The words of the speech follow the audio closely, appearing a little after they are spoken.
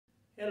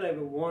Hello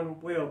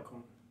everyone,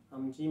 welcome.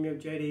 I'm Jimmy of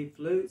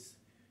jdflutes.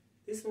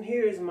 This one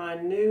here is my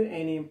new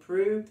and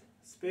improved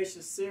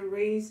special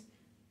series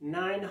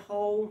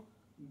 9-hole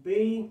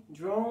B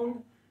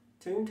drone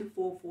tuned to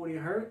 440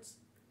 Hz.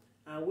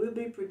 I will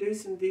be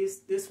producing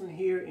this one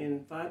here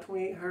in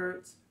 528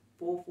 Hz,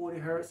 440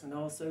 Hz, and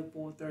also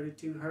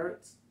 432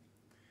 Hz.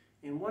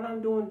 And what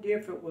I'm doing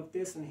different with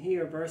this one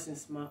here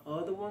versus my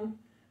other one,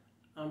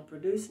 I'm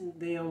producing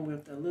them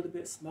with a little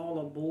bit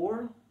smaller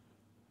bore,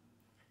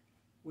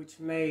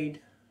 which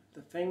made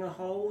the finger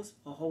holes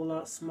a whole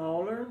lot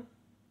smaller.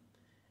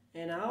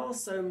 And I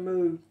also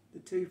moved the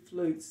two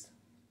flutes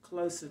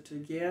closer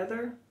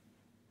together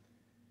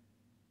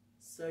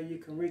so you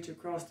can reach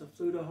across the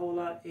flute a whole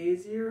lot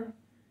easier.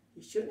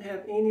 You shouldn't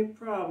have any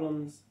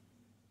problems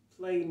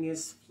playing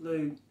this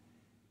flute,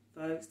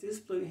 folks. This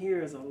flute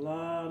here is a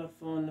lot of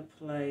fun to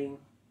play.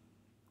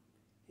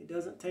 It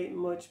doesn't take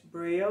much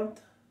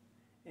breath,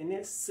 and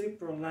it's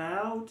super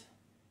loud.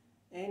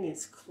 And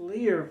it's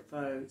clear,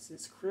 folks.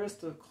 It's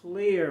crystal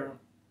clear.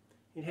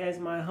 It has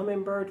my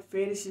hummingbird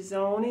fetishes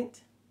on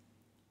it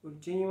with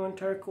genuine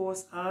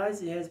turquoise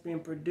eyes. It has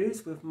been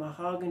produced with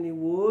mahogany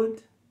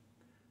wood.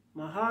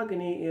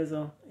 Mahogany is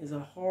a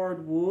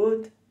hard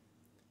wood.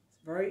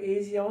 It's very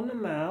easy on the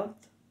mouth.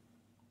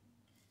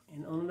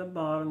 And on the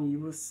bottom you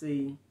will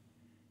see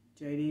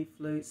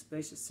jdflutes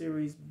Special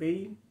Series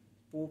B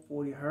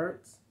 440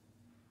 Hz.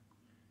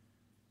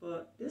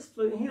 But this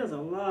flute here is a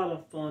lot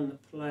of fun to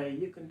play.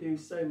 You can do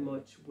so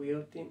much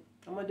with it.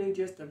 I'm going to do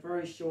just a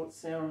very short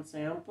sound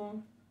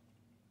sample.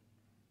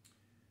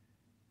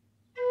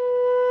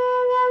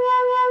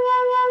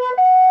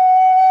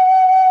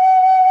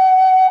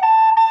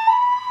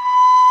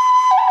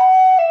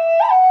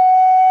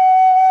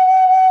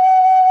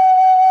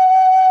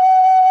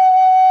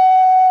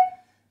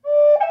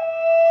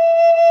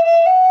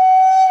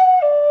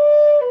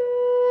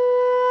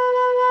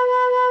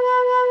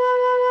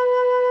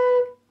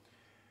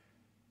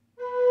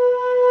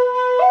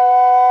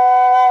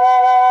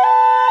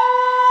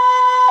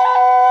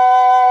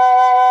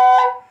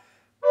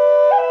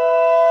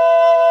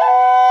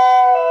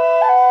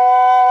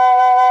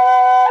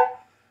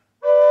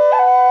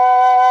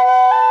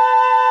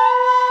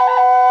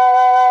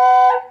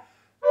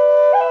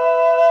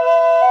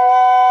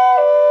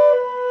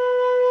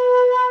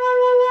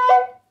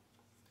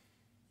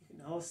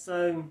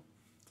 Also,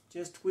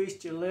 just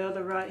twist your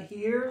leather right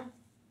here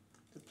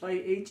to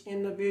play each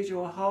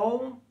individual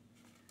hole.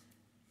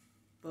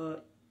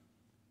 But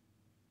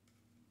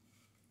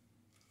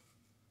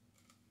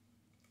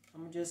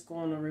I'm just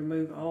going to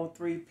remove all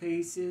three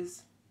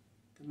pieces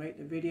to make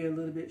the video a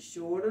little bit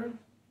shorter.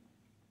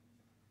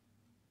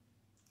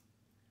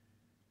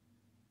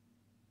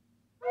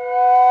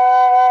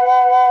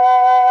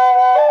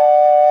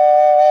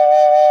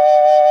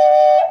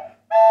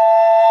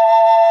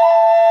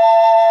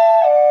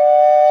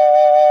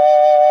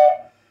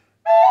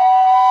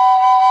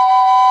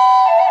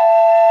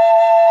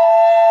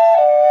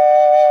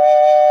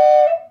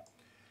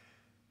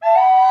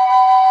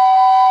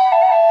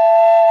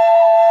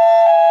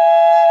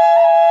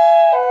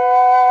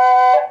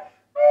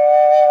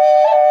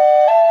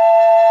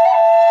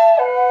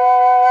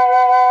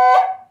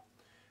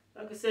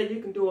 You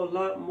can do a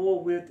lot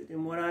more with it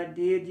than what I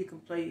did. You can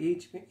play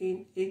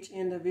each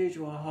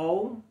individual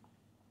hole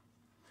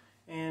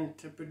and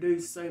to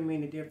produce so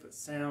many different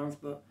sounds.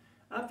 But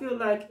I feel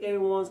like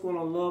everyone's going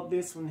to love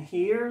this one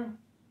here.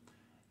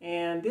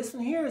 And this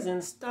one here is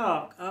in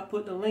stock. I'll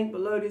put the link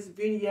below this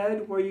video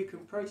to where you can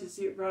purchase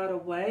it right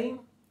away.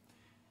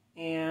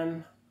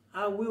 And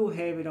I will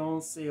have it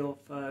on sale,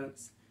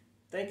 folks.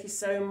 Thank you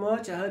so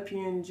much. I hope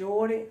you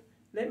enjoyed it.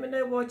 Let me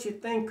know what you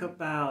think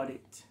about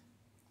it.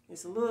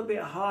 It's a little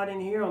bit hot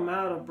in here. I'm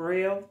out of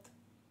breath.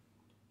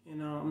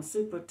 And I'm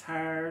super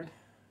tired.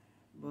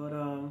 But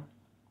I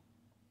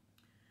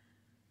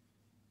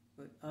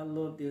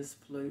love this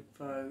flute,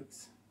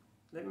 folks.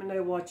 Let me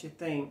know what you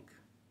think.